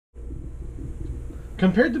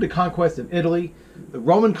Compared to the conquest of Italy, the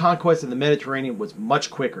Roman conquest of the Mediterranean was much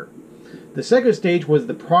quicker. The second stage was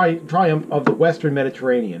the triumph of the Western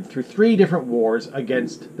Mediterranean through 3 different wars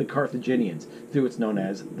against the Carthaginians, through what's known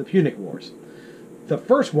as the Punic Wars. The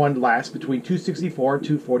first one lasts between 264 and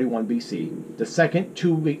 241 BC, the second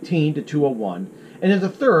 218 to 201, and then the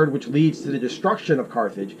third, which leads to the destruction of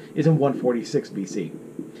Carthage, is in 146 BC.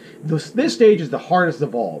 This stage is the hardest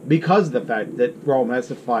of all because of the fact that Rome has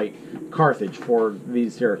to fight Carthage for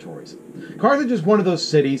these territories. Carthage is one of those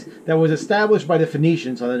cities that was established by the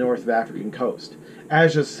Phoenicians on the North African coast.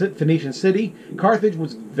 As a Phoenician city, Carthage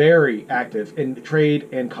was very active in trade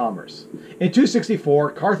and commerce. In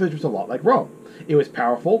 264, Carthage was a lot like Rome. It was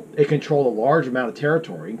powerful, it controlled a large amount of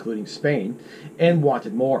territory, including Spain, and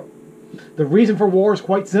wanted more. The reason for war is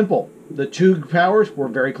quite simple. The 2 powers were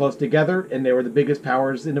very close together, and they were the biggest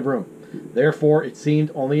powers in the room. Therefore, it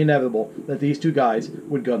seemed only inevitable that these 2 guys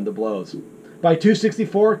would gun the blows. By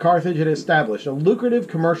 264, Carthage had established a lucrative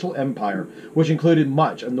commercial empire, which included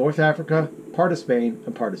much of North Africa, part of Spain,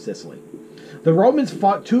 and part of Sicily. The Romans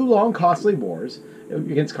fought 2 long, costly wars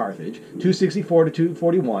against Carthage, 264 to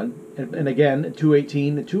 241, and again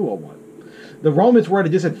 218 to 201. The Romans were at a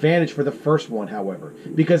disadvantage for the first one, however,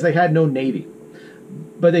 because they had no navy.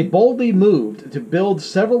 But they boldly moved to build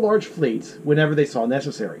several large fleets whenever they saw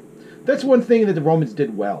necessary. That's one thing that the Romans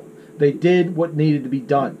did well. They did what needed to be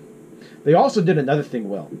done. They also did another thing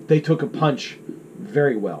well. They took a punch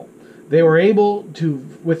very well. They were able to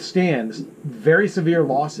withstand very severe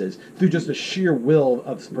losses through just a sheer will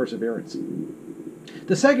of perseverance.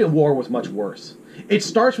 The second war was much worse. It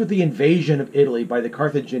starts with the invasion of Italy by the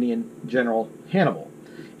Carthaginian general Hannibal.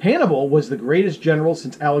 Hannibal was the greatest general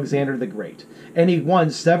since Alexander the Great, and he won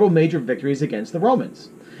several major victories against the Romans.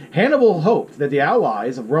 Hannibal hoped that the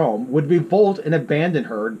allies of Rome would revolt and abandon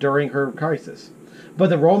her during her crisis. But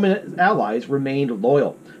the Roman allies remained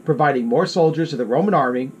loyal, providing more soldiers to the Roman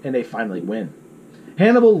army, and they finally win.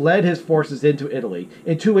 Hannibal led his forces into Italy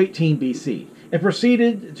in 218 BC and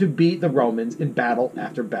proceeded to beat the Romans in battle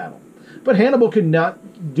after battle. But Hannibal could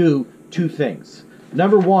not do 2 things.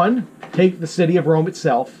 Number 1, take the city of Rome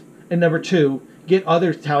itself, and number 2, get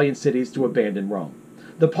other Italian cities to abandon Rome.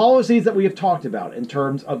 The policies that we have talked about in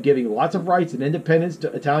terms of giving lots of rights and independence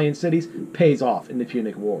to Italian cities pays off in the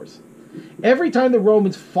Punic Wars. Every time the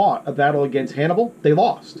Romans fought a battle against Hannibal, they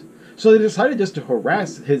lost. So they decided just to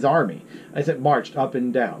harass his army as it marched up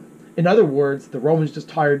and down. In other words, the Romans just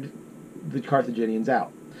tired the Carthaginians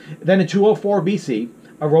out. Then in 204 BC,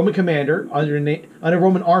 a Roman commander under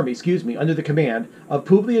the command of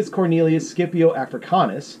Publius Cornelius Scipio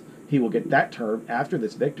Africanus, he will get that term after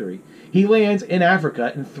this victory, he lands in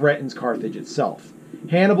Africa and threatens Carthage itself.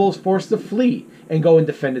 Hannibal is forced to flee and go and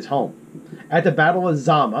defend his home. At the Battle of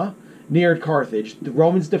Zama, near Carthage, the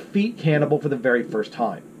Romans defeat Hannibal for the very first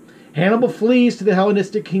time. Hannibal flees to the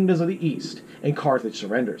Hellenistic kingdoms of the east, and Carthage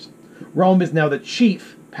surrenders. Rome is now the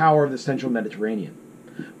chief power of the central Mediterranean.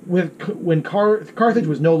 When Carthage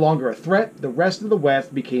was no longer a threat, the rest of the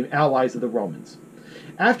West became allies of the Romans.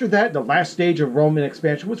 After that, the last stage of Roman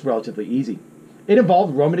expansion was relatively easy. It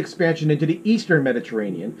involved Roman expansion into the eastern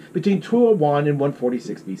Mediterranean between 201 and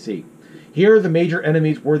 146 BC. Here, the major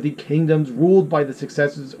enemies were the kingdoms ruled by the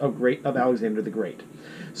successors of Alexander the Great.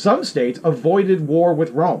 Some states avoided war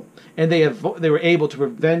with Rome, and they were able to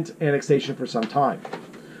prevent annexation for some time.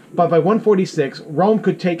 But by 146, Rome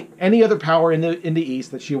could take any other power in the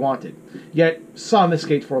east that she wanted, yet some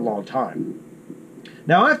escaped for a long time.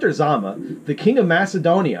 Now after Zama, the king of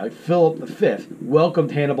Macedonia, Philip V,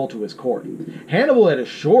 welcomed Hannibal to his court. Hannibal had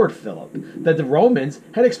assured Philip that the Romans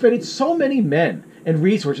had expended so many men and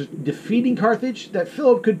resources defeating Carthage that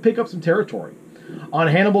Philip could pick up some territory. On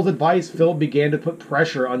Hannibal's advice, Philip began to put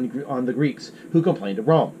pressure on the Greeks, who complained to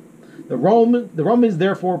Rome. The Romans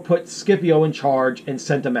therefore put Scipio in charge and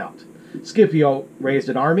sent him out. Scipio raised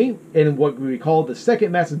an army, and in what we call the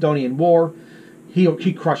Second Macedonian War,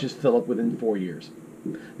 he crushes Philip within 4 years.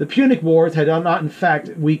 The Punic Wars had not in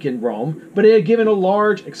fact weakened Rome, but it had given a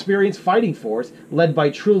large, experienced fighting force led by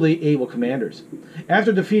truly able commanders.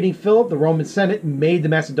 After defeating Philip, the Roman Senate made the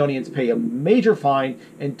Macedonians pay a major fine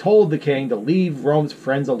and told the king to leave Rome's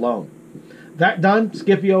friends alone. That done,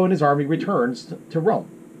 Scipio and his army returns to Rome.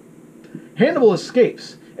 Hannibal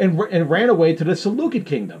escapes and ran away to the Seleucid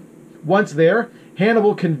kingdom. Once there,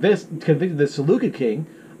 Hannibal convicted the Seleucid king,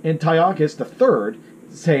 Antiochus III,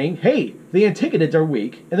 saying, hey, the Antigonads are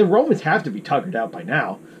weak, and the Romans have to be tuckered out by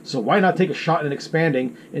now, so why not take a shot in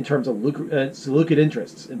expanding in terms of Seleucid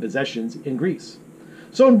interests and possessions in Greece?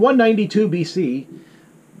 So in 192 BC,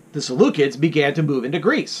 the Seleucids began to move into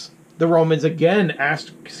Greece. The Romans again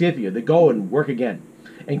asked Scipio to go and work again.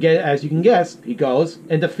 And as you can guess, he goes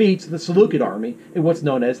and defeats the Seleucid army in what's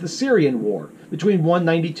known as the Syrian War between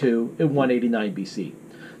 192 and 189 BC.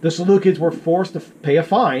 The Seleucids were forced to pay a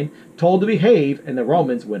fine, told to behave, and the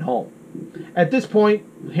Romans went home. At this point,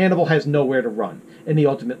 Hannibal has nowhere to run, and he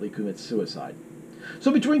ultimately commits suicide.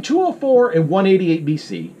 So between 204 and 188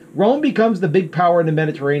 BC, Rome becomes the big power in the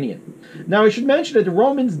Mediterranean. Now I should mention that the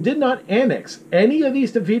Romans did not annex any of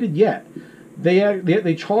these defeated yet.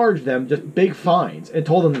 They charged them just big fines and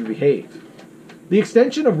told them to behave. The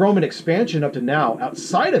extension of Roman expansion up to now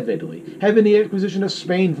outside of Italy had been the acquisition of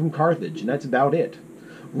Spain from Carthage, and that's about it.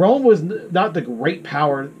 Rome was not the great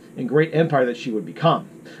power and great empire that she would become,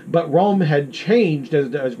 but Rome had changed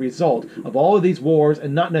as a result of all of these wars,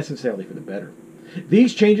 and not necessarily for the better.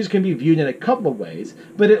 These changes can be viewed in a couple of ways,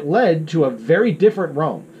 but it led to a very different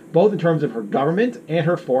Rome, both in terms of her government and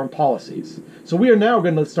her foreign policies. So we are now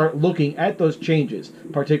going to start looking at those changes,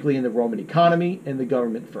 particularly in the Roman economy and the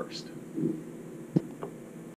government first.